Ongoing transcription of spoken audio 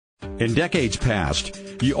In decades past,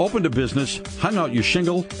 you opened a business, hung out your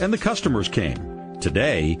shingle, and the customers came.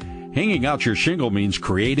 Today, hanging out your shingle means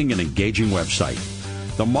creating an engaging website.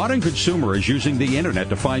 The modern consumer is using the internet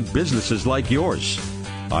to find businesses like yours.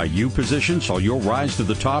 Are you positioned so you'll rise to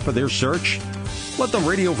the top of their search? Let the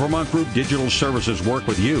Radio Vermont Group Digital Services work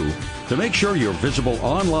with you to make sure you're visible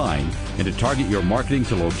online and to target your marketing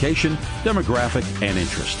to location, demographic, and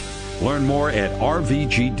interest. Learn more at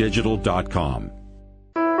rvgdigital.com.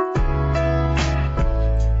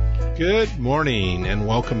 Good morning and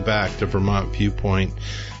welcome back to Vermont Viewpoint,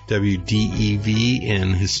 WDEV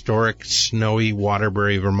in historic snowy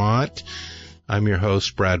Waterbury, Vermont. I'm your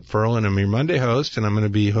host, Brad Ferland. I'm your Monday host, and I'm going to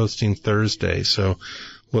be hosting Thursday. So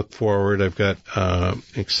look forward. I've got an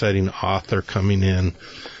exciting author coming in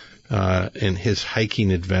his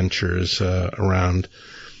hiking adventures around.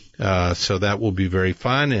 So that will be very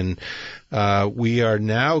fun. And we are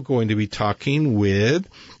now going to be talking with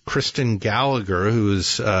Kristen Gallagher, who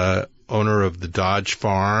is owner of the Dodge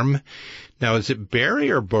Farm. Now, is it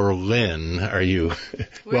Barrie or Berlin? Are you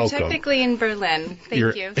We're welcome? Technically in Berlin.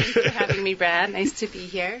 Thank you. Thanks for having me, Brad. Nice to be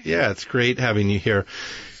here. Yeah, it's great having you here.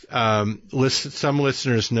 Some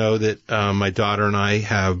listeners know that my daughter and I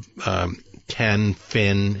have 10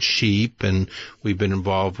 Finn sheep, and we've been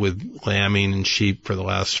involved with lambing and sheep for the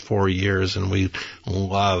last 4 years, and we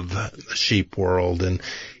love the sheep world, and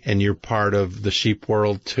you're part of the sheep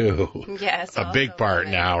world too. Yes. A big part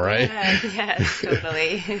now, right? Yes,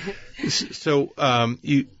 totally. So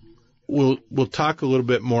we'll talk a little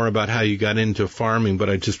bit more about how you got into farming, but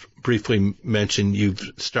I just briefly mentioned you've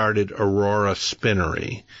started Aurora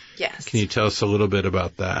Spinnery. Yes. Can you tell us a little bit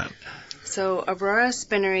about that? So Aurora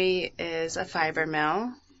Spinnery is a fiber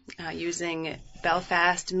mill using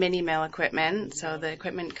Belfast mini mill equipment. So the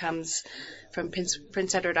equipment comes from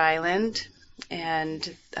Prince Edward Island, and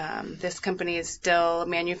this company is still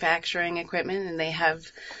manufacturing equipment, and they have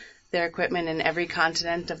their equipment in every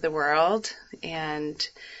continent of the world, and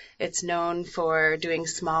it's known for doing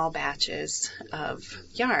small batches of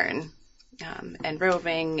yarn and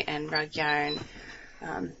roving and rug yarn.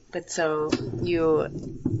 But so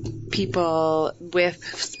people with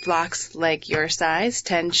flocks like your size,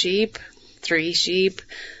 10 sheep, 3 sheep,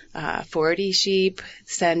 40 sheep,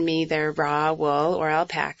 send me their raw wool or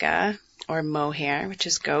alpaca or mohair, which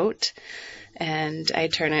is goat, and I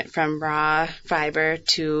turn it from raw fiber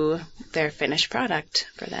to their finished product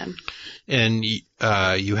for them. And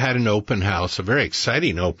you had an open house, a very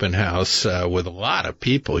exciting open house with a lot of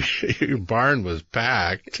people. Your barn was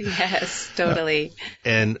packed. Yes, totally.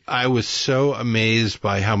 And I was so amazed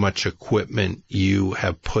by how much equipment you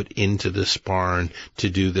have put into this barn to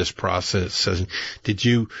do this process. Did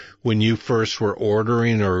you, when you first were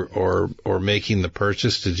ordering or making the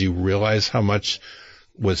purchase, did you realize how much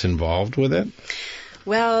was involved with it?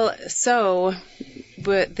 Well,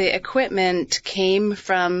 but the equipment came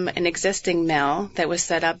from an existing mill that was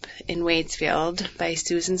set up in Wadesfield by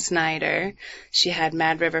Susan Snyder. She had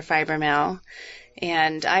Mad River Fiber Mill.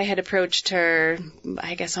 And I had approached her,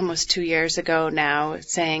 I guess almost 2 years ago now,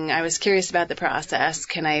 saying I was curious about the process.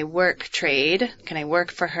 Can I work trade? Can I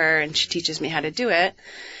work for her? And she teaches me how to do it.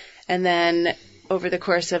 And then over the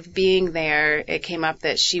course of being there, it came up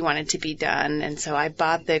that she wanted to be done, and so I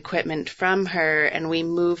bought the equipment from her, and we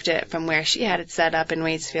moved it from where she had it set up in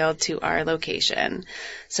Wadesfield to our location.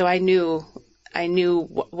 So I knew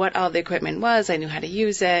what all the equipment was, I knew how to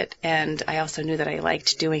use it, and I also knew that I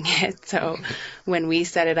liked doing it. So when we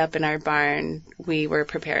set it up in our barn, we were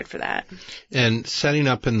prepared for that. And setting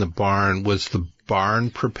up in the barn, was the barn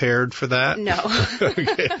prepared for that? No.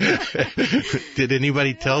 Did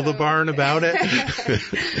anybody tell the barn about it?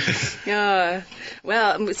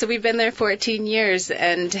 Well, so we've been there 14 years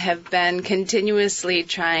and have been continuously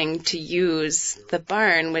trying to use the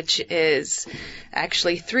barn, which is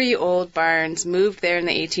actually 3 old barns moved there in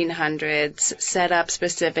the 1800s, set up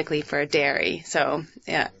specifically for a dairy, so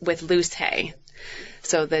with loose hay.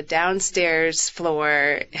 So the downstairs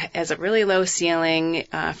floor has a really low ceiling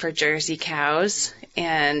for Jersey cows,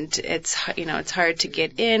 and it's hard to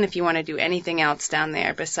get in if you want to do anything else down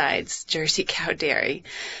there besides Jersey cow dairy.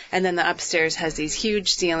 And then the upstairs has these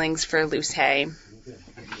huge ceilings for loose hay.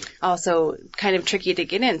 Also kind of tricky to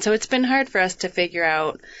get in. So it's been hard for us to figure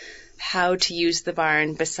out how to use the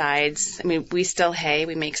barn besides, we still hay,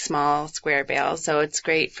 we make small square bales, so it's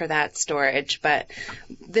great for that storage, but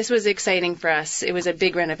this was exciting for us. It was a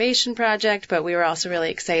big renovation project, but we were also really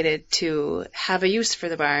excited to have a use for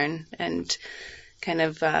the barn and kind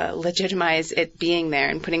of legitimize it being there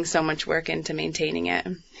and putting so much work into maintaining it.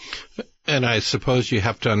 And I suppose you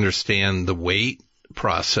have to understand the weight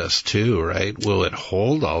process too, right? Will it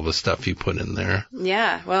hold all the stuff you put in there?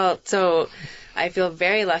 Yeah. Well, so I feel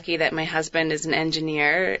very lucky that my husband is an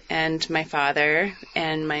engineer, and my father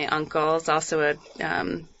and my uncle is also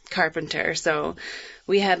a carpenter. So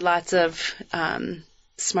we had lots of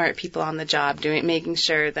smart people on the job making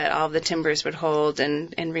sure that all the timbers would hold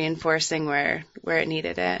and reinforcing where it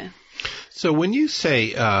needed it. So when you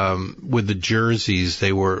say with the jerseys,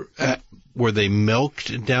 were they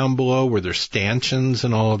milked down below? Were there stanchions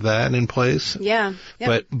and all of that in place? Yeah.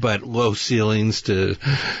 Yep. But low ceilings to...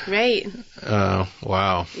 Right.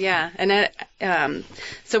 Wow. Yeah. And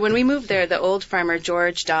so when we moved there, the old farmer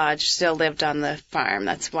George Dodge still lived on the farm.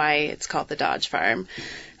 That's why it's called the Dodge Farm.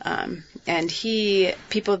 And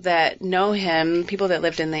people that know him, people that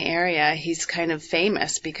lived in the area, he's kind of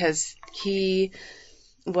famous because he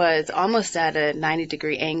was almost at a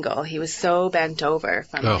 90-degree angle. He was so bent over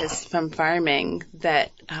from farming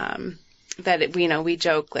that we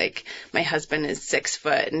joke, like, my husband is 6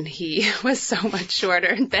 foot and he was so much shorter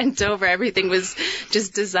and bent over. Everything was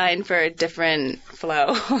just designed for a different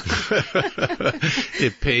flow.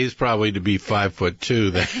 It pays probably to be 5 foot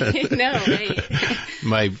too. Then. I know, right?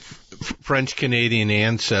 My French-Canadian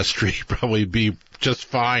ancestry probably be just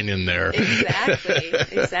fine in there.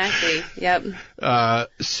 Exactly. Yep.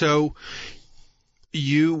 So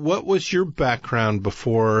what was your background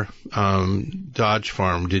before Dodge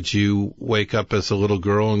Farm? Did you wake up as a little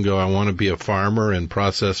girl and go, I want to be a farmer and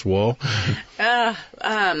process wool?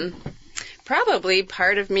 Probably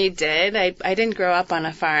part of me did. I didn't grow up on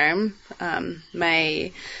a farm.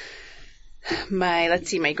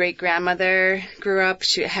 My great-grandmother grew up,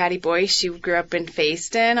 Hattie Boyce, she grew up in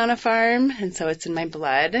Fayston on a farm, and so it's in my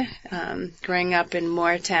blood. Growing up in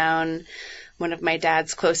Moortown, one of my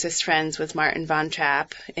dad's closest friends was Martin Von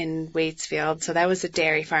Trapp in Waitsfield, so that was a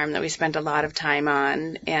dairy farm that we spent a lot of time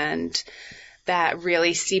on, and that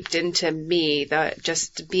really seeped into me,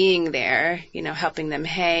 just being there, helping them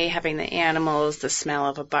hay, having the animals, the smell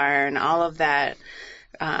of a barn, all of that.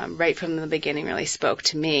 Right from the beginning really spoke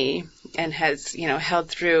to me and has, held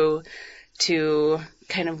through to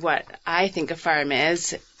kind of what I think a farm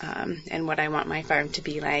is and what I want my farm to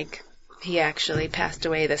be like. He actually passed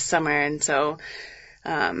away this summer, and so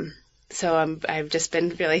I've just been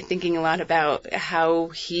really thinking a lot about how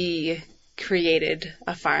he created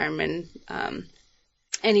a farm. And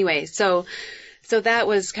anyway, so that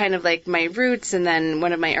was kind of like my roots, and then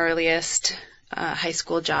one of my earliest high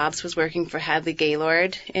school jobs was working for Hadley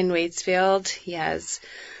Gaylord in Waitsfield. He has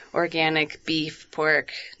organic beef,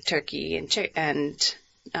 pork, turkey, and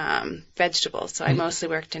vegetables. So I mostly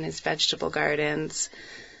worked in his vegetable gardens.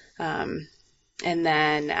 And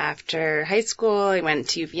then after high school, I went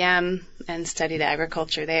to UVM and studied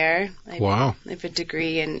agriculture there. Wow. I have a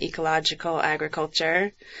degree in ecological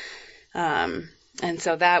agriculture. And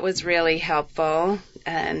so that was really helpful.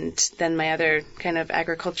 And then my other kind of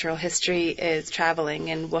agricultural history is traveling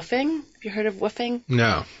and woofing. Have you heard of woofing?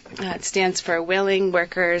 No. It stands for Willing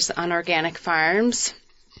Workers on Organic Farms.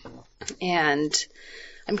 And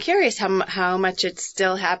I'm curious how much it's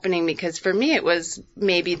still happening, because for me it was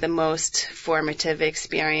maybe the most formative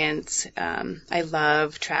experience. I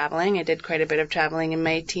love traveling. I did quite a bit of traveling in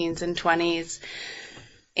my teens and 20s.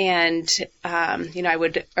 And, I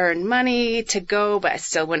would earn money to go, but I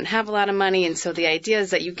still wouldn't have a lot of money. And so the idea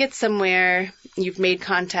is that you get somewhere, you've made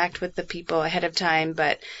contact with the people ahead of time,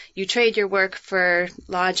 but you trade your work for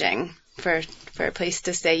lodging, for a place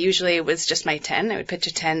to stay. Usually it was just my tent. I would pitch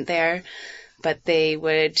a tent there, but they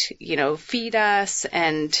would, feed us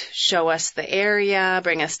and show us the area,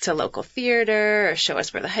 bring us to local theater, or show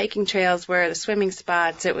us where the hiking trails were, the swimming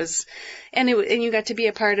spots. And you got to be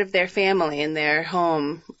a part of their family and their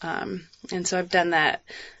home. And so I've done that,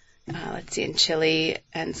 in Chile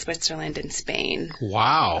and Switzerland and Spain.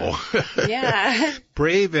 Wow. Yeah.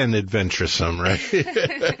 Brave and adventuresome, right?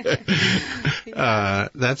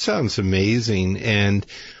 That sounds amazing. And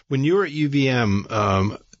when you were at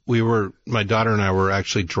UVM, my daughter and I were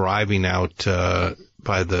actually driving out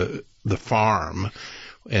by the farm,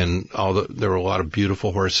 and there were a lot of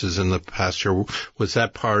beautiful horses in the pasture. Was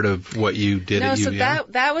that part of what you did at UVM? No, so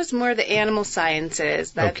that was more the animal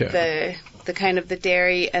sciences. Okay. The kind of the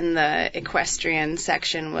dairy and the equestrian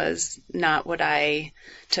section was not what I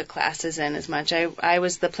took classes in as much. I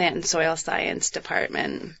was the plant and soil science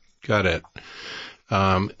department. Got it.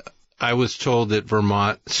 I was told that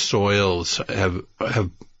Vermont soils have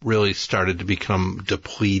really started to become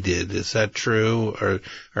depleted. Is that true? Or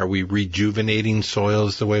are we rejuvenating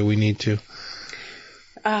soils the way we need to?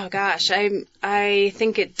 Oh gosh, I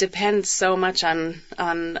think it depends so much on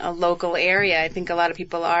a local area. I think a lot of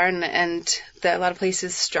people are, and that a lot of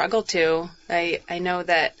places struggle to. I know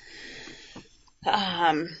that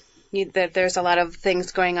that there's a lot of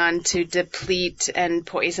things going on to deplete and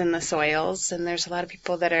poison the soils, and there's a lot of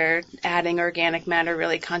people that are adding organic matter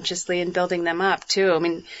really consciously and building them up too. I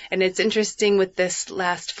mean, and it's interesting with this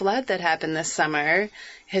last flood that happened this summer.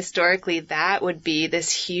 Historically, that would be this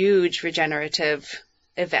huge regenerative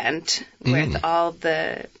event with all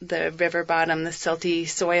the river bottom, the silty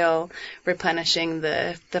soil replenishing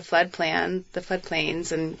the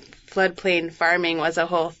floodplains, and floodplain farming was a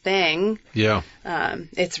whole thing. Yeah.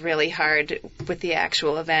 It's really hard with the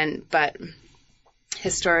actual event, but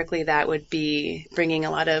historically that would be bringing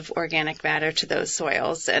a lot of organic matter to those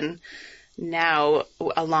soils, and now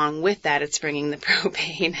along with that it's bringing the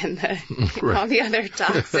propane and all the other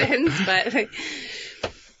toxins,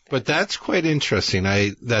 But that's quite interesting.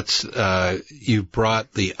 You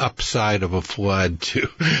brought the upside of a flood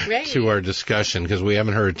to our discussion, because we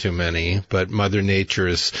haven't heard too many. But Mother Nature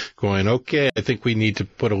is going, okay, I think we need to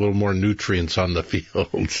put a little more nutrients on the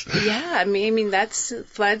fields. Yeah, I mean that's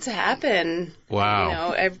floods happen.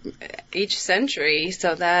 Wow. Each century,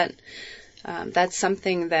 so that's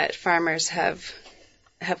something that farmers have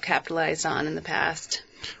capitalized on in the past.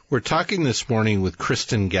 We're talking this morning with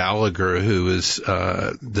Kristen Gallagher, who is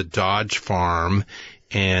the Dodge Farm,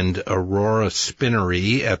 and Aurora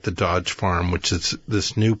Spinnery at the Dodge Farm, which is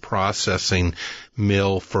this new processing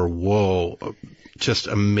mill for wool. Just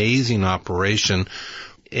amazing operation.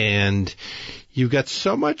 And you've got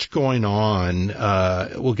so much going on.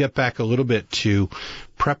 We'll get back a little bit to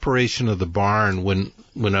preparation of the barn. When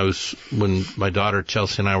my daughter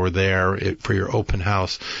Chelsea and I were there for your open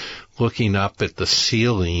house, looking up at the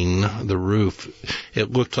ceiling, the roof,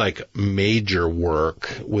 it looked like major work.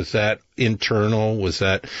 Was that internal? Was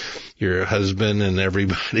that your husband and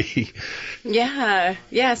everybody? Yeah.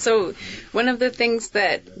 So one of the things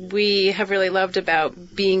that we have really loved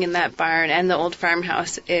about being in that barn and the old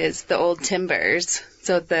farmhouse is the old timbers.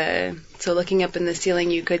 So looking up in the ceiling,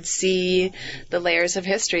 you could see the layers of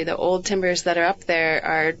history. The old timbers that are up there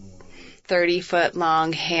are 30-foot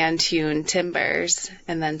long hand-hewn timbers,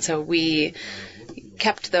 and then so we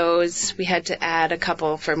kept those. We had to add a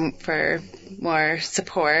couple for more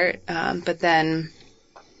support, but then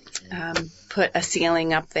put a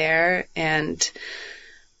ceiling up there, and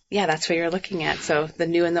yeah, that's what you're looking at. So the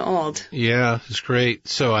new and the old. Yeah, it's great.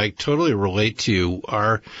 So I totally relate to you.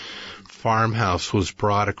 Our farmhouse was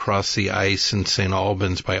brought across the ice in St.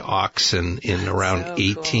 Albans by oxen in around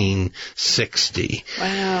 1860.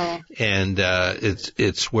 Wow. And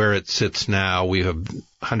it's where it sits now. We have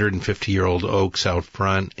 150-year-old oaks out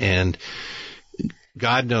front, and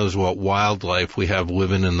God knows what wildlife we have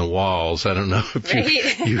living in the walls. I don't know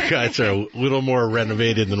if you guys are a little more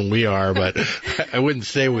renovated than we are, but I wouldn't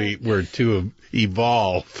say we're too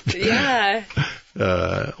evolved. Yeah.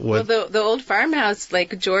 Well, the old farmhouse,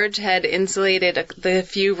 like George had insulated the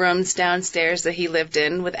few rooms downstairs that he lived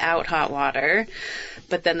in without hot water,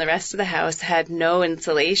 but then the rest of the house had no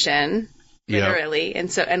insulation, literally.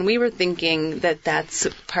 Yep. And we were thinking that that's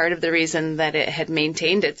part of the reason that it had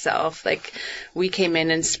maintained itself. Like, we came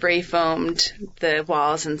in and spray foamed the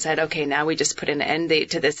walls and said, okay, now we just put an end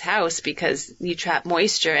date to this house because you trap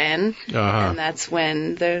moisture in, and that's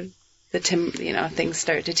when things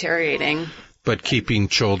start deteriorating. But keeping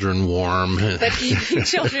children warm. But keeping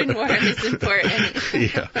children warm is important.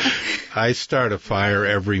 Yeah. I start a fire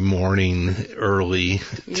every morning early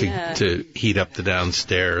to heat up the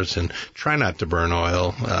downstairs, and try not to burn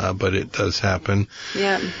oil, but it does happen.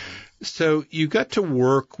 Yeah. So you got to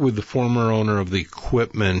work with the former owner of the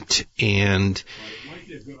equipment, and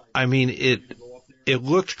I mean, it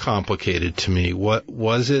looked complicated to me. What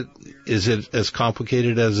was it? Is it as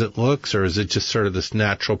complicated as it looks, or is it just sort of this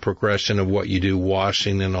natural progression of what you do,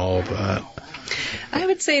 washing and all of that? I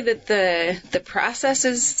would say that the process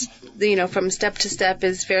is, from step to step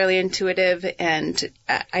is fairly intuitive, and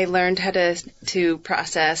I learned how to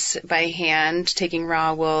process by hand, taking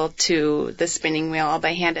raw wool to the spinning wheel all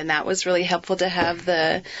by hand, and that was really helpful to have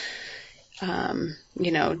the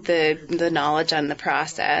knowledge on the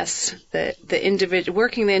process.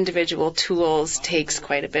 Working the individual tools takes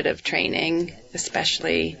quite a bit of training,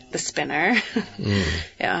 especially the spinner.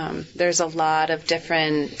 There's a lot of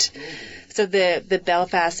different. So the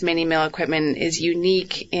Belfast mini mill equipment is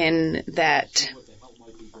unique in that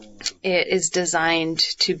it is designed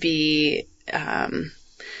to be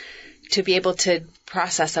able to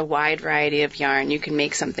process a wide variety of yarn. You can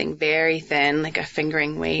make something very thin, like a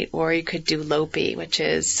fingering weight, or you could do lopi, which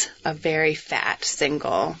is a very fat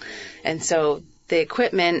single. And so the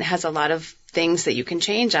equipment has a lot of things that you can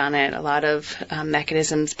change on it, a lot of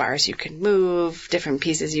mechanisms, bars you can move, different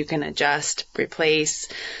pieces you can adjust, replace.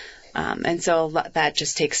 And so that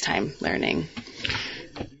just takes time learning.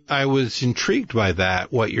 I was intrigued by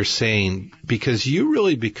that, what you're saying, because you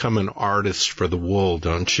really become an artist for the wool,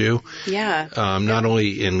 don't you? Yeah. Not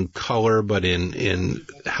only in color, but in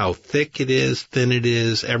how thick it is, thin it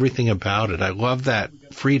is, everything about it. I love that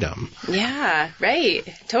freedom. Yeah, right.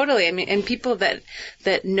 Totally. I mean, and people that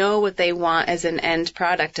know what they want as an end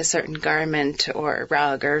product, a certain garment or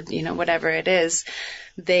rug or, whatever it is,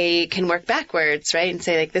 they can work backwards, right? And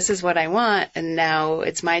say, like, this is what I want. And now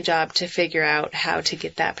it's my job to figure out how to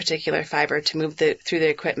get that particular fiber to move through the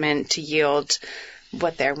equipment to yield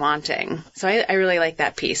what they're wanting. So I really like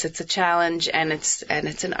that piece. It's a challenge and it's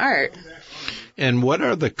an art. And what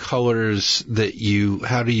are the colors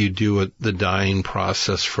how do you do the dyeing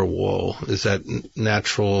process for wool? Is that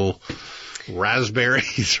natural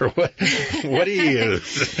raspberries or what? What do you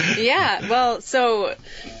use? Yeah, well, so,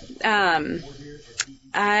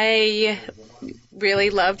 I really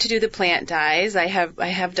love to do the plant dyes. I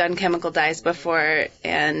have done chemical dyes before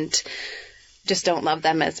and just don't love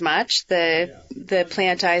them as much. The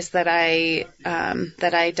plant dyes that I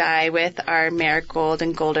dye with are marigold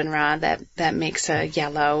and goldenrod that makes a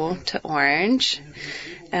yellow to orange.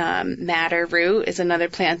 Madder root is another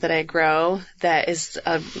plant that I grow that is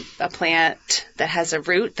a plant that has a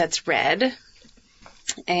root that's red,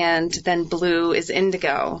 and then blue is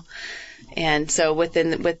indigo. And so with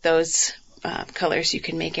those colors, you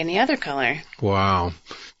can make any other color. Wow.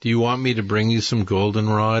 Do you want me to bring you some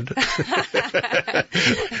goldenrod?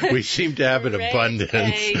 We seem to have an abundance.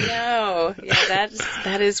 I know. Yeah,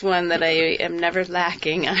 that is one that I am never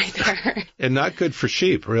lacking either. And not good for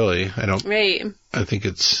sheep, really. Right. I think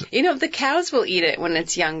it's... the cows will eat it when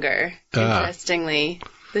it's younger, interestingly.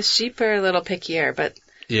 The sheep are a little pickier, but...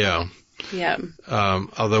 Yeah. Yeah.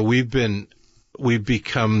 Although we've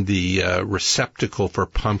become the receptacle for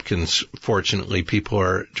pumpkins. Fortunately, people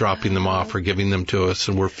are dropping them off or giving them to us,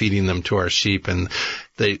 and we're feeding them to our sheep, and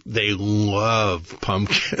they love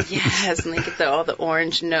pumpkins. Yes, and they get all the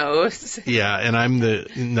orange nose. Yeah, and I'm the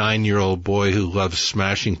 9-year-old boy who loves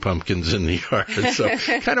smashing pumpkins in the yard, so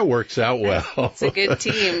it kind of works out well. It's a good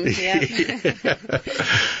team. Yeah.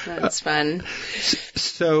 That's fun.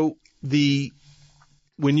 So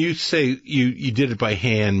when you say you did it by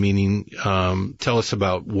hand, meaning tell us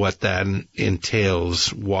about what that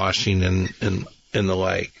entails, washing and the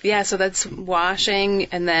like. Yeah, so that's washing,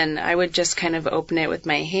 and then I would just kind of open it with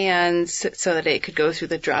my hands so that it could go through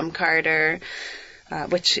the drum carder,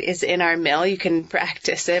 which is in our mill. You can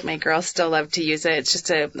practice it. My girls still love to use it. It's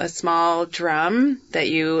just a small drum that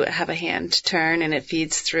you have a hand turn, and it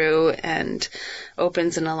feeds through and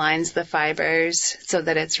opens and aligns the fibers so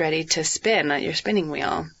that it's ready to spin on your spinning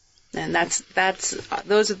wheel. And those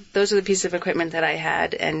are the pieces of equipment that I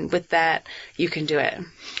had, and with that you can do it.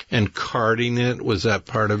 And carding it, was that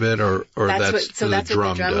part of it, or that's what the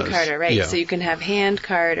drum carder, right? Yeah. So you can have hand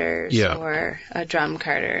carders or a drum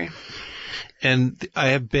carder. And I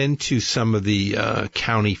have been to some of the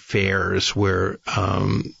county fairs where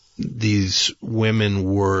these women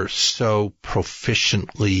were so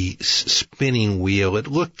proficiently spinning wheel. It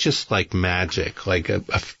looked just like magic, like a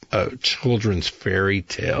children's fairy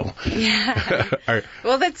tale. Yeah.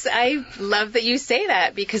 Well, I love that you say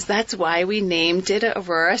that, because that's why we named it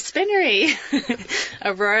Aurora Spinnery.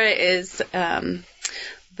 Aurora is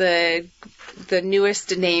the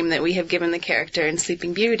newest name that we have given the character in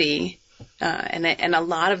Sleeping Beauty. And a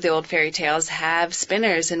lot of the old fairy tales have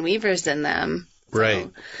spinners and weavers in them. Right.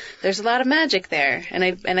 So there's a lot of magic there. And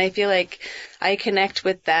I feel like I connect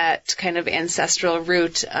with that kind of ancestral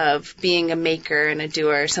root of being a maker and a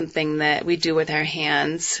doer, something that we do with our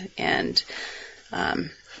hands. And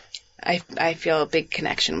I feel a big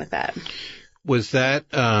connection with that. Was that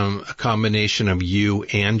a combination of you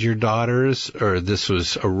and your daughters, or this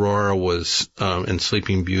was Aurora was and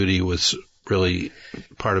Sleeping Beauty was really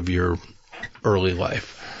part of your early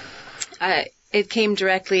life? It came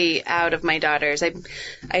directly out of my daughters. I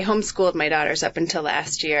homeschooled my daughters up until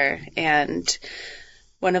last year, and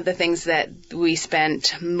one of the things that we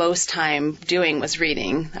spent most time doing was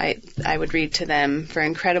reading. I would read to them for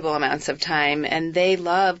incredible amounts of time, and they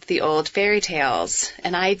loved the old fairy tales,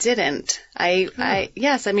 and I didn't. I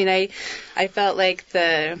felt like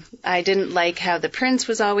I didn't like how the prince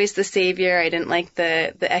was always the savior. I didn't like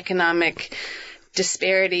the economic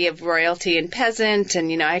disparity of royalty and peasant,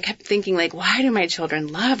 and I kept thinking, like, why do my children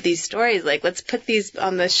love these stories? Like, let's put these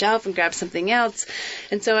on the shelf and grab something else.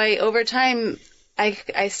 And so over time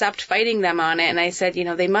I stopped fighting them on it, and I said,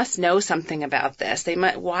 they must know something about this.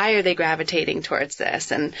 Why are they gravitating towards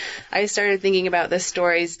this? And I started thinking about the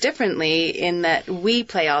stories differently in that we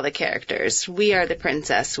play all the characters. We are the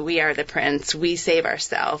princess. We are the prince. We save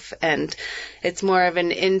ourselves. And it's more of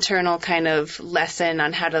an internal kind of lesson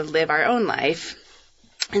on how to live our own life.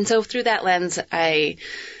 And so through that lens, I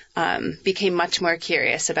became much more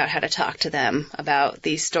curious about how to talk to them about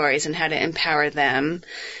these stories and how to empower them.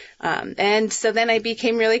 And so then I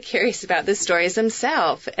became really curious about the stories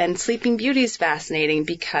themselves. And Sleeping Beauty is fascinating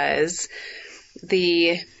because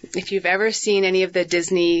if you've ever seen any of the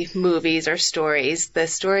Disney movies or stories, the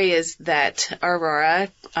story is that Aurora,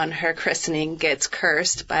 on her christening, gets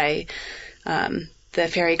cursed by the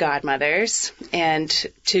fairy godmothers and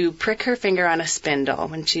to prick her finger on a spindle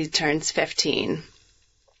when she turns 15.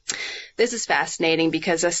 This is fascinating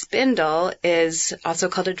because a spindle is also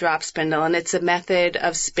called a drop spindle, and it's a method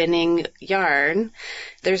of spinning yarn.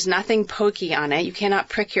 There's nothing pokey on it. You cannot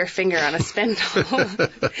prick your finger on a spindle.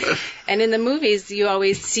 And in the movies, you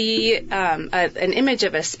always see an image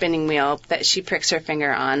of a spinning wheel that she pricks her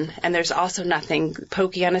finger on, and there's also nothing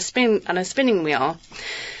pokey on a spinning wheel.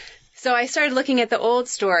 So I started looking at the old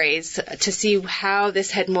stories to see how this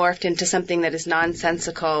had morphed into something that is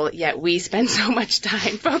nonsensical, yet we spend so much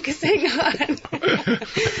time focusing on.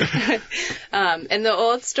 And the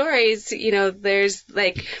old stories, there's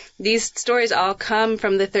these stories all come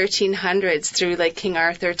from the 1300s through King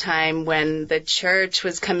Arthur time when the church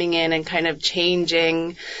was coming in and kind of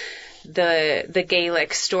changing the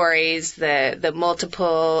Gaelic stories, the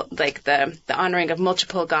multiple, the honoring of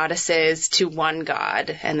multiple goddesses to one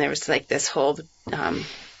god. And there was this whole,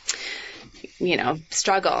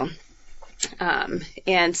 struggle.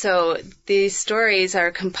 And so these stories are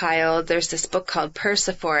compiled. There's this book called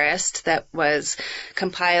Perseforest that was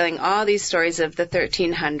compiling all these stories of the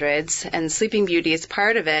 1300s, and Sleeping Beauty is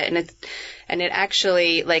part of it. And it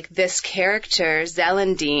actually, this character,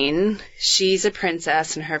 Zelendine, she's a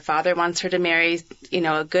princess, and her father wants her to marry,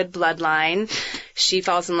 a good bloodline. She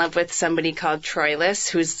falls in love with somebody called Troilus,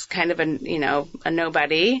 who's kind of a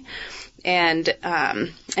nobody. And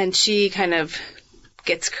she kind of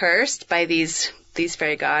gets cursed by these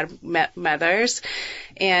fairy godmothers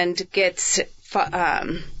and gets,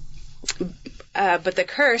 but the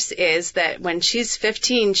curse is that when she's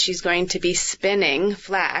 15, she's going to be spinning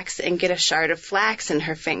flax and get a shard of flax in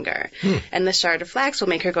her finger. And the shard of flax will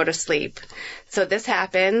make her go to sleep. So this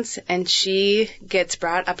happens, and she gets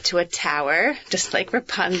brought up to a tower, just like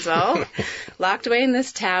Rapunzel, locked away in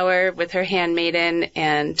this tower with her handmaiden,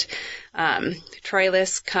 and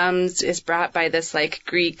Troilus is brought by this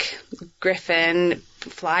Greek griffin,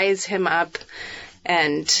 flies him up,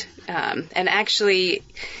 and actually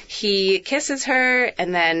he kisses her,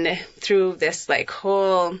 and then through this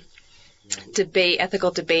whole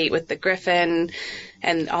ethical debate with the griffin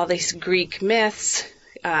and all these Greek myths,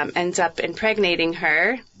 ends up impregnating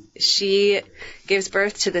her. She gives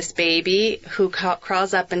birth to this baby who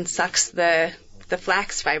crawls up and sucks the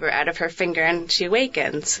flax fiber out of her finger, and she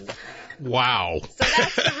awakens. Wow. So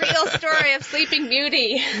that's the real story of Sleeping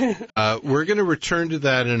Beauty. We're going to return to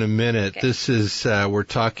that in a minute. Okay. This is, we're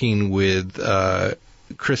talking with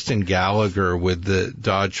Kristen Gallagher with the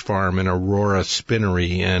Dodge Farm and Aurora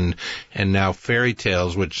Spinnery and now Fairy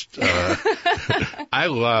Tales, which I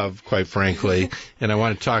love, quite frankly, and I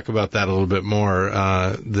want to talk about that a little bit more,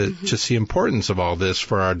 just the importance of all this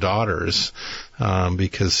for our daughters,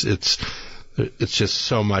 because it's just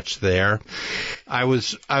so much there. I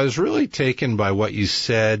was really taken by what you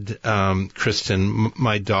said, Kristen.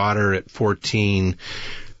 My daughter at 14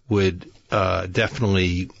 would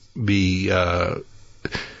definitely be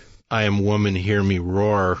I am woman, hear me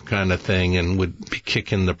roar kind of thing, and would be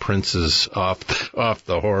kicking the princess off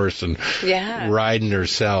the horse and riding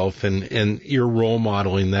herself, and you're role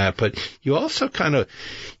modeling that. But you also kind of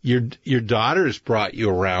your daughters brought you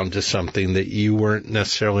around to something that you weren't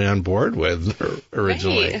necessarily on board with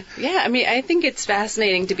originally. Right. Yeah, I think it's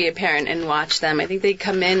fascinating to be a parent and watch them. I think they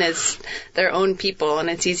come in as their own people, and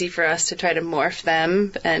it's easy for us to try to morph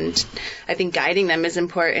them. And I think guiding them is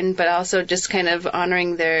important, but also just kind of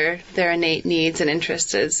honoring their innate needs and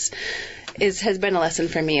interests has been a lesson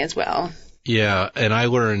for me as well. Yeah, and I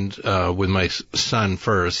learned with my son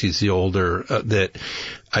first, he's the older, that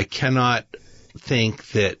I cannot think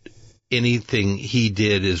that anything he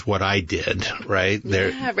did is what I did, right?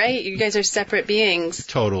 Yeah, right. You guys are separate beings.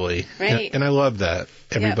 Totally. Right. And I love that.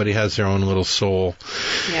 Everybody has their own little soul.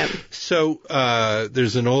 Yep. So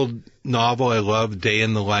there's an old novel I love, Day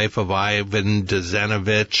in the Life of Ivan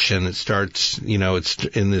Dezenovich, and it starts, it's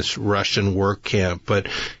in this Russian work camp, and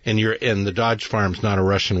the Dodge Farm's not a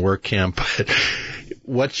Russian work camp, but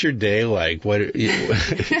what's your day like? What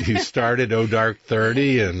you started dark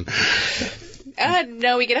 30 and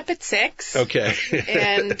no, we get up at 6. Okay.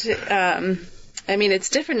 And it's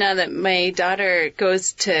different now that my daughter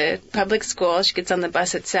goes to public school. She gets on the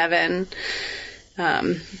bus at 7.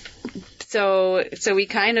 So we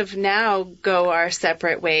kind of now go our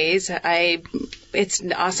separate ways. It's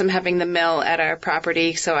awesome having the mill at our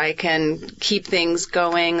property, so I can keep things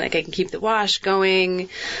going. Like I can keep the wash going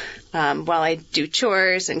while I do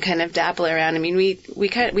chores and kind of dabble around. We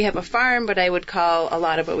have a farm, but I would call a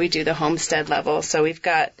lot of what we do the homestead level. So we've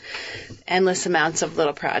got endless amounts of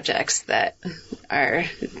little projects that are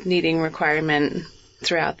needing requirement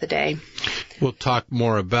throughout the day. We'll talk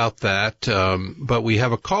more about that, but we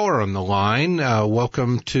have a caller on the line.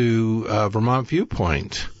 Welcome to Vermont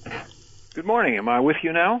Viewpoint. Good morning. Am I with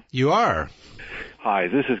you now? You are. Hi,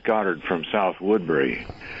 this is Goddard from South Woodbury.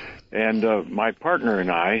 And my partner and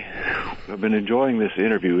I have been enjoying this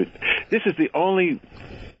interview. This is the only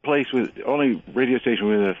radio station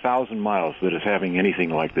within 1,000 miles that is having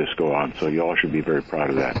anything like this go on. So you all should be very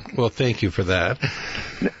proud of that. Well, thank you for that.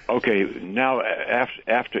 Okay, now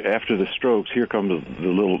after the strokes, here come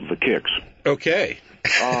the kicks. Okay.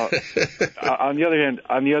 On the other hand,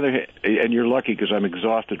 and you're lucky because I'm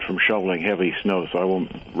exhausted from shoveling heavy snow, so I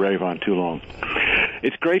won't rave on too long.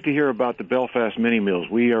 It's great to hear about the Belfast mini mills.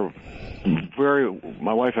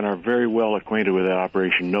 My wife and I are very well acquainted with that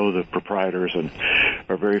operation, know the proprietors, and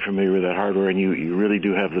are very familiar with that hardware, and you really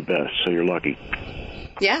do have the best, so you're lucky.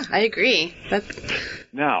 Yeah, I agree.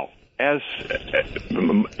 Now, I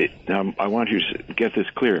want you to get this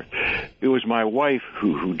clear. It was my wife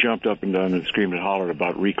who jumped up and down and screamed and hollered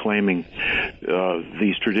about reclaiming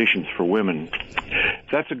these traditions for women.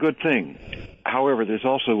 That's a good thing. However, there's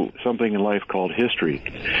also something in life called history.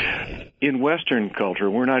 In Western culture,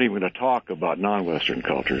 we're not even going to talk about non-Western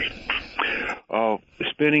cultures.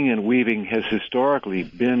 Spinning and weaving has historically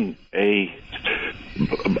been a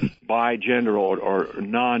bi-gender or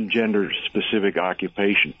non-gender specific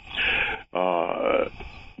occupation.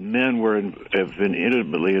 Men have been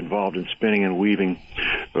intimately involved in spinning and weaving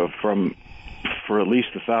for at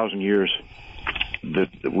least 1,000 years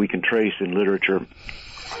that we can trace in literature,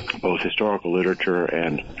 both historical literature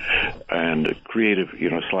and creative,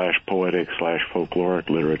 / poetic / folkloric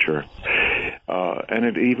literature. And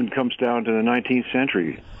it even comes down to the 19th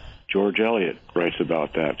century. George Eliot writes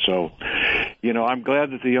about that. So, I'm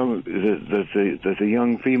glad that the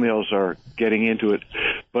young females are getting into it,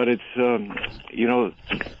 but it's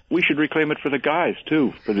we should reclaim it for the guys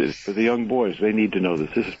too, for the young boys. They need to know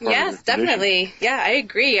this. This is part yes, of their definitely. tradition. Yeah, I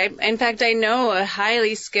agree. In fact, I know a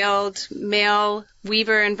highly skilled male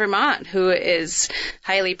weaver in Vermont who is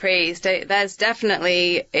highly praised. That's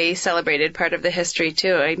definitely a celebrated part of the history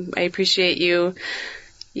too. I appreciate you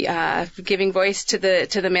giving voice to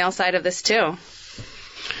the male side of this too.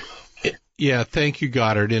 Yeah, thank you,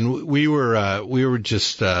 Goddard. And we were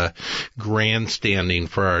just grandstanding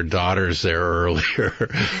for our daughters there earlier,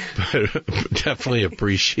 but definitely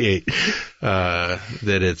appreciate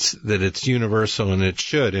that it's universal, and it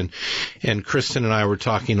should. And Kristen and I were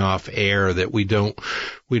talking off air that we don't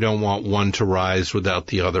want one to rise without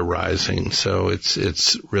the other rising. So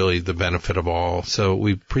it's really the benefit of all. So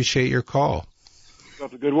we appreciate your call. Keep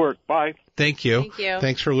up the good work. Bye. Thank you. Thank you.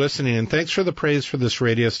 Thanks for listening, and thanks for the praise for this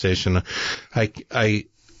radio station. I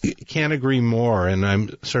can't agree more, and I'm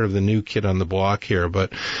sort of the new kid on the block here,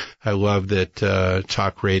 but I love that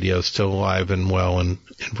talk radio is still alive and well in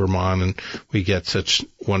Vermont, and we get such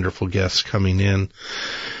wonderful guests coming in.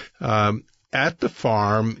 At the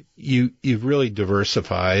farm, you've really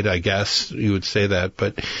diversified, I guess you would say that,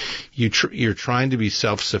 but you're trying to be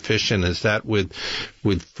self-sufficient. Is that with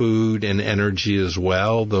food and energy as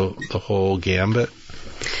well, the whole gambit?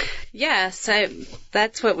 Yes,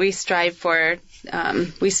 that's what we strive for.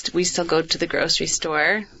 We still go to the grocery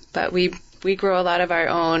store, but we grow a lot of our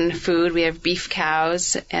own food. We have beef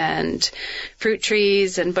cows and fruit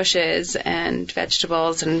trees and bushes and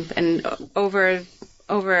vegetables, and over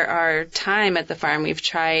our time at the farm, we've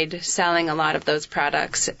tried selling a lot of those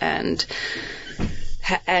products and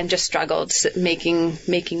just struggled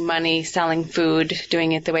making money selling food,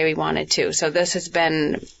 doing it the way we wanted to. So this has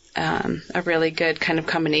been a really good kind of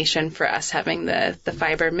combination for us, having the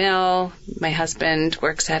fiber mill. My husband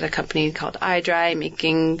works at a company called iDry,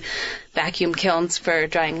 making vacuum kilns for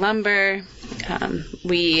drying lumber.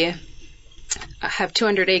 We have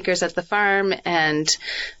 200 acres at the farm, and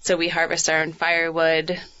so we harvest our own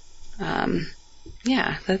firewood.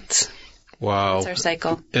 That's our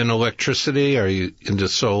cycle. And electricity, are you into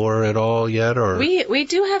solar at all yet? Or we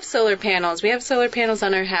do have solar panels. We have solar panels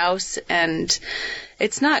on our house, and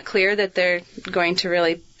it's not clear that they're going to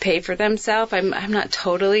really pay for themselves. I'm not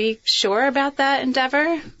totally sure about that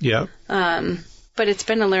endeavor. Yeah. But it's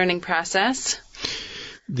been a learning process.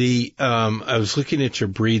 I was looking at your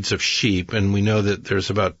breeds of sheep, and we know that there's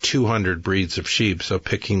about 200 breeds of sheep, so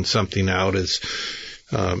picking something out is,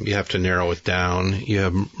 you have to narrow it down. You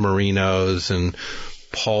have Merinos and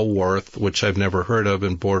Polworth, which I've never heard of,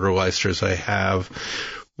 and Border Leicesters I have.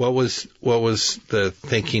 What was the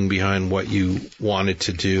thinking behind what you wanted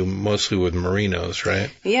to do, mostly with Merinos, right?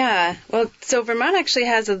 Yeah. Well, so Vermont actually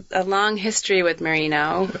has a long history with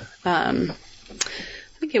Merino. I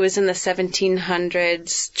think it was in the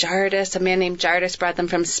 1700s. A man named Jardis brought them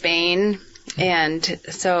from Spain. And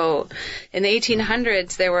so in the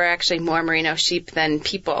 1800s, there were actually more Merino sheep than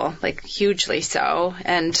people, like hugely so.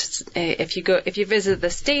 And if you visit the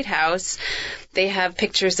State House, they have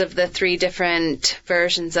pictures of the 3 different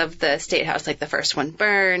versions of the State House, like the first one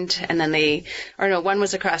burned, and then one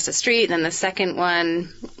was across the street, and then the second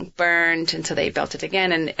one burned, and so they built it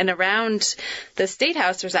again. And around the State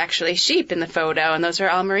House, there's actually sheep in the photo, and those are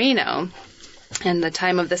all Merino. In the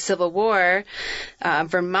time of the Civil War,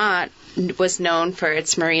 Vermont was known for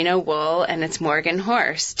its Merino wool and its Morgan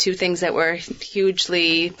horse, 2 things that were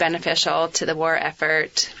hugely beneficial to the war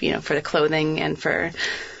effort, for the clothing and for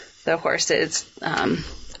the horses,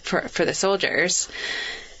 for the soldiers.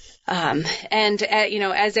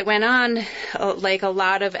 As it went on, like a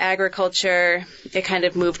lot of agriculture, it kind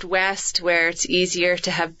of moved west where it's easier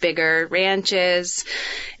to have bigger ranches,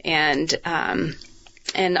 and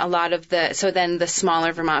a lot of then the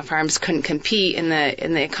smaller Vermont farms couldn't compete in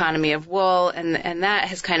the economy of wool, and that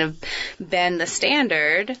has kind of been the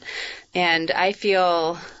standard. And I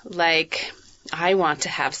feel like I want to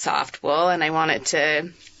have soft wool, and I want it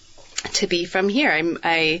to be from here.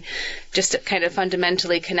 I just kind of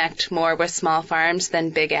fundamentally connect more with small farms than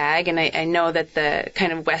big ag, and I know that the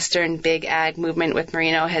kind of Western big ag movement with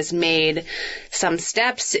Merino has made some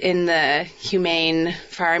steps in the humane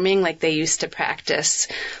farming, like they used to practice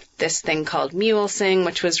this thing called mulesing,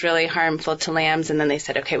 which was really harmful to lambs, and then they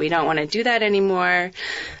said, okay, we don't want to do that anymore.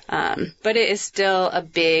 But it is still a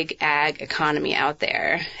big ag economy out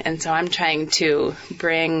there, and so I'm trying to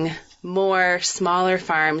bring more smaller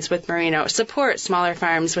farms with Merino, support smaller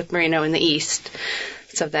farms with Merino in the East,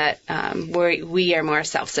 so that we are more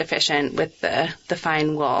self-sufficient with the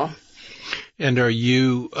fine wool. And are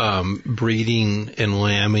you breeding and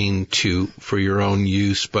lambing for your own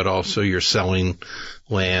use, but also you're selling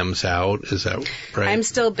lambs out? Is that right? I'm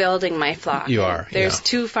still building my flock. You are. There's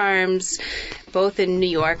 2 farms, both in New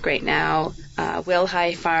York right now.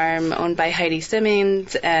 Wilhigh Farm, owned by Heidi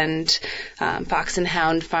Simmons, and Fox and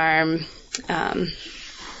Hound Farm.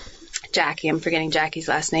 Jackie, I'm forgetting Jackie's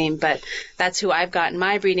last name, but that's who I've gotten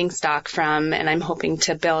my breeding stock from, and I'm hoping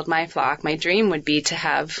to build my flock. My dream would be to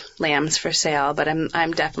have lambs for sale, but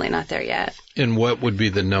I'm definitely not there yet. And what would be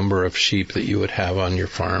the number of sheep that you would have on your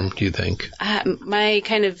farm, do you think? My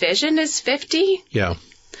kind of vision is 50. Yeah.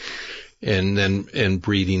 And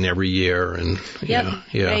breeding every year, and yeah.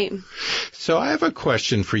 Right. So I have a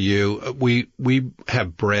question for you. We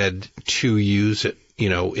have bred 2 ewes,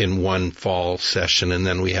 in one fall session, and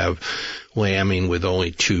then we have lambing with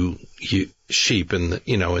only 2 sheep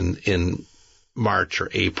in March or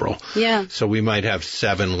April. Yeah. So we might have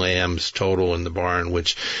 7 lambs total in the barn,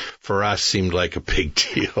 which for us seemed like a big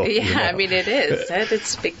deal. Yeah, I mean it is.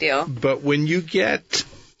 It's a big deal. But when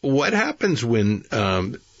what happens when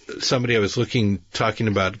somebody I was talking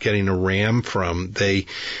about getting a ram from,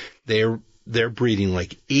 they're breeding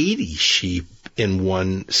like 80 sheep in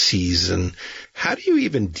one season. How do you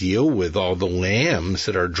even deal with all the lambs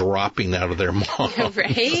that are dropping out of their moms?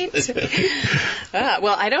 Right?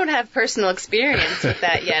 Well, I don't have personal experience with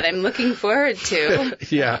that yet. I'm looking forward to.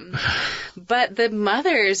 Yeah. But the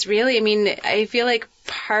mothers really, I feel like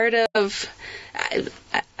part of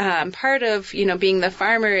being the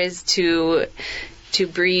farmer is to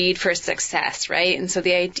breed for success, right? And so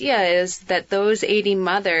the idea is that those 80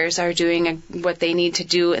 mothers are doing what they need to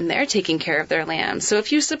do, and they're taking care of their lambs. So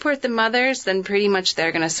if you support the mothers, then pretty much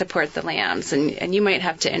they're going to support the lambs, and you might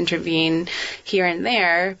have to intervene here and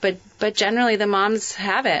there, but generally the moms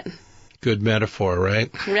have it. Good metaphor,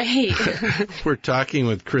 right? Right. We're talking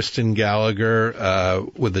with Kristen Gallagher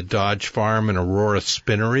with the Dodge Farm and Aurora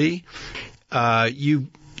Spinnery. You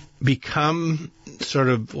become sort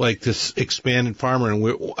of like this expanded farmer,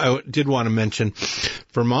 and I did want to mention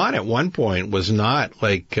Vermont at one point was not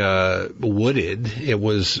like wooded. It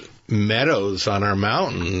was meadows on our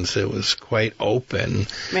mountains. It was quite open.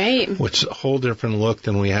 Right. Which is a whole different look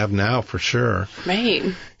than we have now, for sure. Right.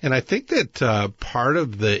 And I think that part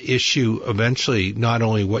of the issue eventually, not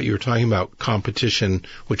only what you were talking about, competition,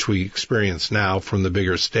 which we experience now from the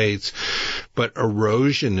bigger states, but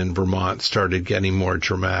erosion in Vermont started getting more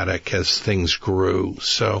dramatic as things grew.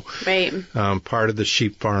 So right. Part of the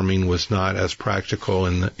sheep farming was not as practical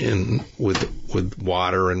with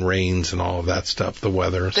water and rains and all of that stuff, the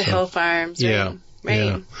weather. The hill farms. Right? Yeah. Right.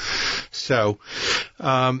 Yeah. So,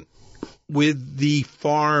 with the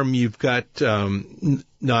farm, you've got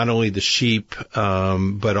not only the sheep,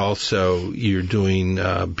 but also you're doing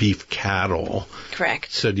beef cattle.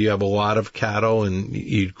 Correct. So do you have a lot of cattle and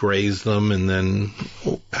you graze them, and then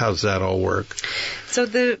how's that all work? So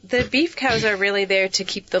the beef cows are really there to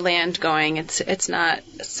keep the land going. It's not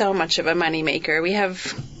so much of a money maker. We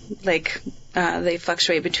have they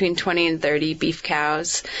fluctuate between 20 and 30 beef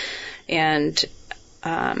cows, and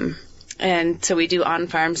so we do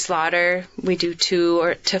on-farm slaughter. We do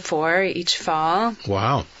 2 to 4 each fall.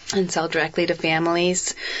 Wow. And sell directly to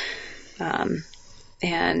families.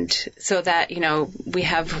 And so that, we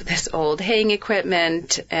have this old haying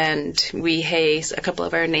equipment, and we hay a couple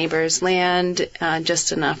of our neighbors' land,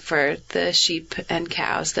 just enough for the sheep and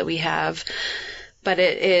cows that we have. But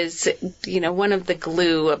it is, one of the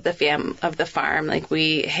glue of the farm.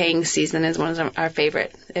 Haying season is one of our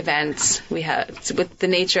favorite events. We have, with the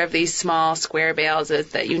nature of these small square bales,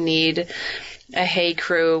 is that you need a hay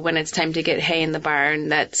crew when it's time to get hay in the barn.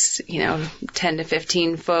 That's, 10 to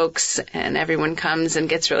 15 folks, and everyone comes and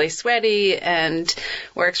gets really sweaty and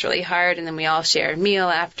works really hard, and then we all share a meal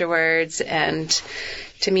afterwards. And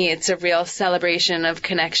to me, it's a real celebration of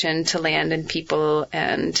connection to land and people,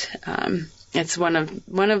 and it's one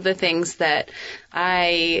of the things that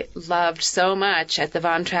I loved so much at the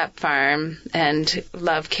Von Trapp farm, and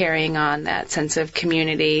love carrying on that sense of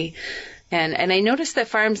community. And I noticed that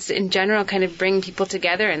farms in general kind of bring people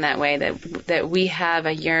together in that way, that we have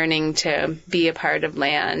a yearning to be a part of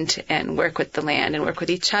land and work with the land and work with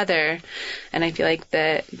each other. And I feel like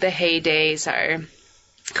the hay days are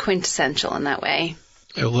quintessential in that way.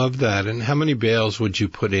 I love that. And how many bales would you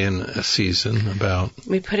put in a season about?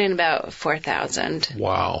 We put in about 4,000.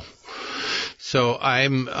 Wow. So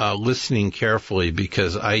I'm listening carefully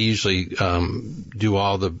because I usually do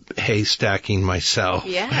all the hay stacking myself.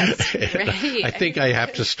 Yes, right. I think I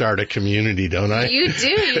have to start a community, don't I? You do.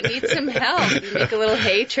 You need some help. You make a little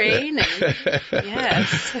hay train.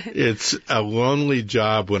 Yes. It's a lonely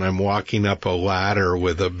job when I'm walking up a ladder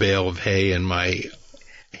with a bale of hay in my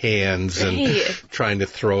hands and trying to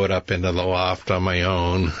throw it up into the loft on my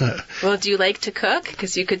own. Well, do you like to cook?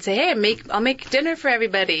 Because you could say, "Hey, I'll make dinner for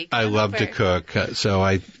everybody." I love to cook, so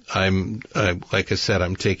I'm like I said,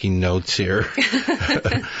 I'm taking notes here.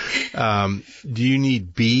 Do you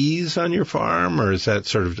need bees on your farm, or is that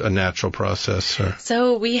sort of a natural process? Or?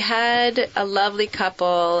 So we had a lovely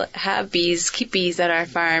couple keep bees at our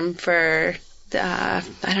farm for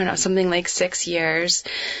something like 6 years.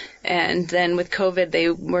 And then with COVID,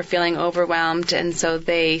 they were feeling overwhelmed, and so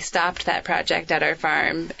they stopped that project at our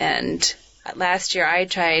farm. And last year, I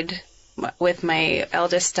tried with my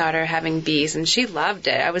eldest daughter having bees, and she loved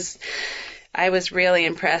it. I was really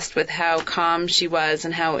impressed with how calm she was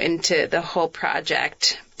and how into the whole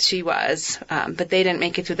project she was. But they didn't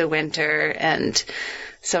make it through the winter, and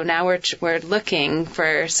so now we're looking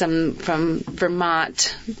for some from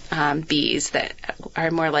Vermont bees that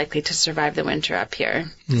are more likely to survive the winter up here.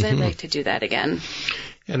 Because I'd like to do that again.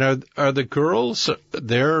 And are the girls,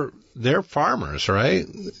 they're farmers, right?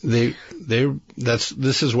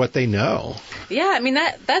 This is what they know. Yeah, I mean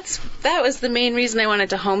that was the main reason I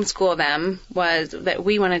wanted to homeschool them, was that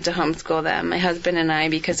we wanted to homeschool them, my husband and I,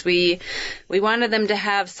 because we wanted them to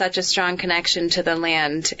have such a strong connection to the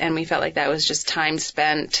land, and we felt like that was just time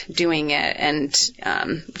spent doing it, and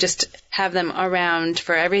just have them around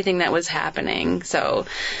for everything that was happening. So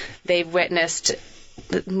they've witnessed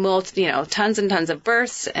tons and tons of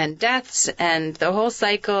births and deaths and the whole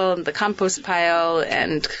cycle, the compost pile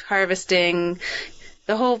and harvesting,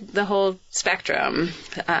 the whole spectrum.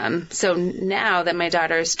 So now that my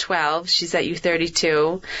daughter is 12, she's at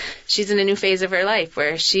U32, she's in a new phase of her life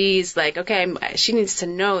where she's like, okay, she needs to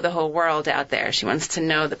know the whole world out there. She wants to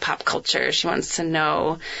know the pop culture. She wants to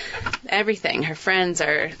know everything. Her friends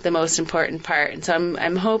are the most important part. And so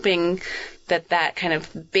I'm hoping that kind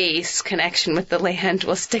of base connection with the land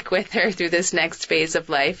will stick with her through this next phase of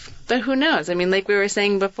life. But who knows? I mean, like we were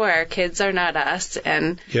saying before, our kids are not us,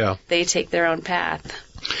 and they take their own path.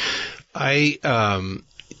 I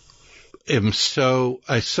so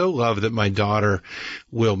love that my daughter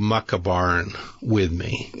will muck a barn with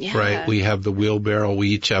me, right? We have the wheelbarrow. We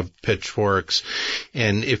each have pitchforks.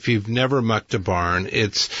 And if you've never mucked a barn,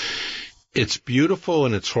 it's beautiful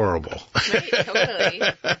and it's horrible. Right, totally.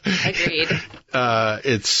 Agreed.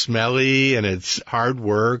 It's smelly and it's hard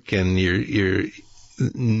work, and you're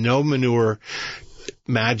no manure.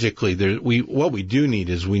 Magically, what we do need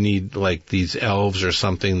is we need like these elves or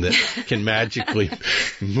something that can magically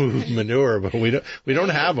move manure, but we don't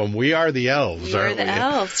have them. We are the elves, aren't we? We're the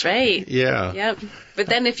elves, right? Yeah. Yep. But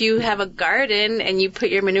then if you have a garden and you put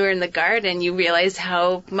your manure in the garden, you realize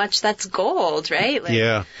how much that's gold, right? Like,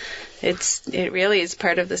 yeah. It really is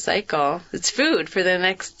part of the cycle. It's food for the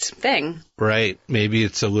next thing. Right. Maybe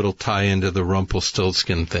it's a little tie into the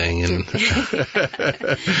Rumpelstiltskin thing and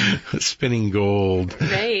spinning gold.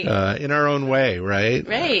 Right. In our own way, right?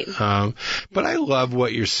 Right. But I love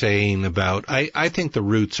what you're saying about, I think the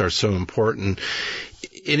roots are so important.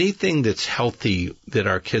 Anything that's healthy that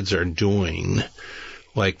our kids are doing,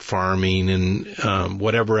 like farming and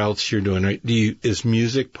whatever else you're doing, right? Is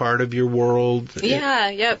music part of your world? Yeah,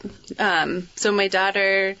 yep. So my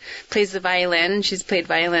daughter plays the violin. She's played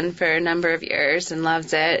violin for a number of years and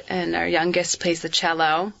loves it. And our youngest plays the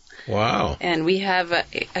cello. Wow. And we have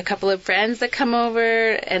a couple of friends that come over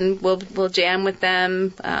and we'll jam with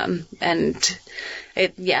them.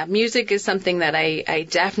 Music is something that I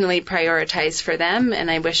definitely prioritize for them,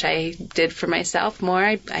 and I wish I did for myself more.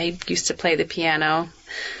 I used to play the piano,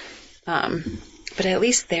 but at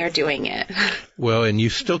least they're doing it. Well, and you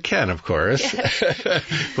still can, of course,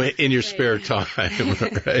 in your spare time,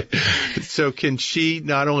 right? So can she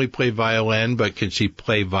not only play violin, but can she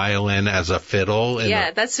play violin as a fiddle?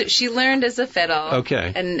 That's what she learned as a fiddle.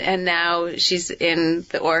 Okay. And now she's in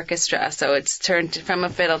the orchestra, so it's turned from a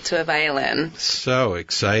fiddle to a violin. So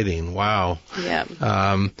exciting. Wow.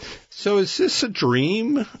 Yeah. So is this a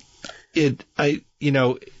dream?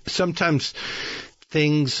 Sometimes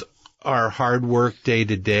things are hard work day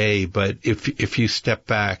to day, but if you step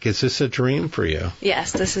back, is this a dream for you?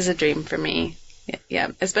 Yes, this is a dream for me. Yeah,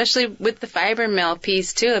 especially with the fiber mill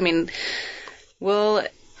piece too. I mean,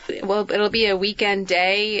 it'll be a weekend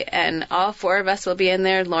day, and all four of us will be in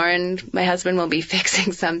there. Lauren, my husband, will be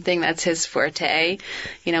fixing something. That's his forte.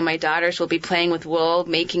 My daughters will be playing with wool,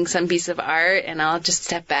 making some piece of art, and I'll just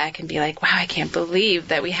step back and be like, wow, I can't believe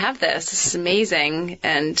that we have this. This is amazing.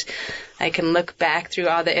 And I can look back through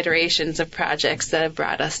all the iterations of projects that have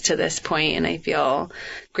brought us to this point, and I feel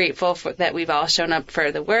grateful that we've all shown up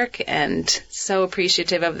for the work, and so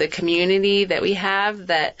appreciative of the community that we have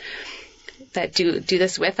that do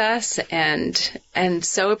this with us, and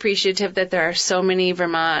so appreciative that there are so many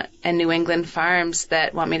Vermont and New England farms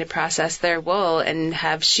that want me to process their wool and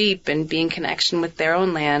have sheep and be in connection with their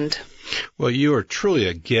own land. Well, you are truly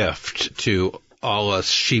a gift to all us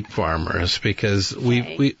sheep farmers, because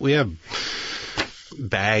we have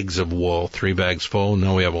bags of wool, 3 bags full.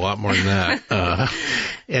 No, we have a lot more than that.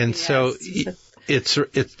 And yes. So it's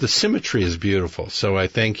the symmetry is beautiful. So I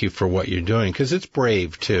thank you for what you're doing, because it's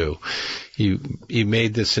brave too. You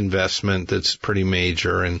made this investment that's pretty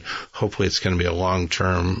major, and hopefully it's going to be a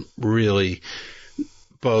long-term, really,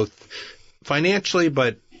 both financially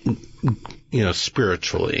but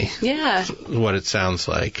spiritually. Yeah. What it sounds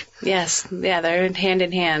like. Yes. Yeah, they're hand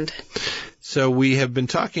in hand. So we have been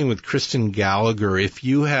talking with Kristen Gallagher. If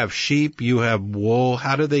you have sheep, you have wool,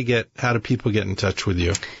 how do people get in touch with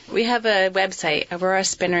you? We have a website,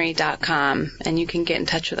 auroraspinnery.com, and you can get in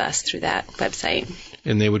touch with us through that website.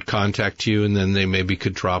 And they would contact you, and then they maybe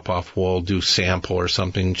could drop off wool, do sample or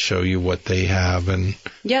something, show you what they have.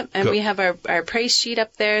 Yep, and we have our price sheet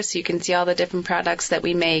up there, so you can see all the different products that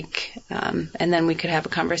we make, and then we could have a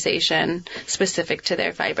conversation specific to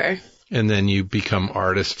their fiber. And then you become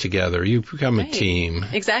artists together. You become a team.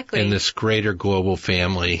 Exactly. In this greater global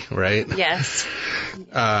family, right? Yes.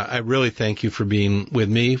 I really thank you for being with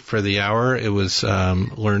me for the hour. It was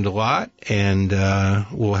learned a lot, and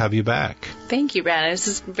we'll have you back. Thank you, Brad. This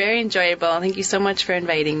is very enjoyable. Thank you so much for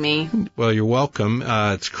inviting me. Well, you're welcome.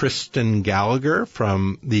 It's Kristen Gallagher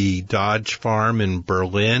from the Dodge Farm in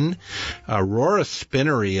Berlin. Aurora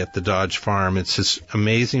Spinnery at the Dodge Farm. It's this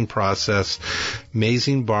amazing process,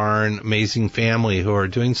 amazing barn, amazing family who are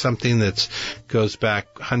doing something that goes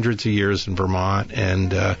back hundreds of years in Vermont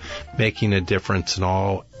and making a difference in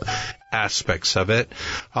all aspects of it.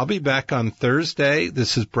 I'll be back on Thursday.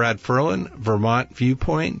 This is Brad Ferland, Vermont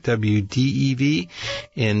Viewpoint, WDEV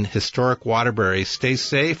in historic Waterbury. Stay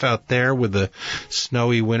safe out there with the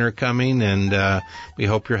snowy winter coming, and we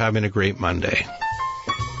hope you're having a great Monday.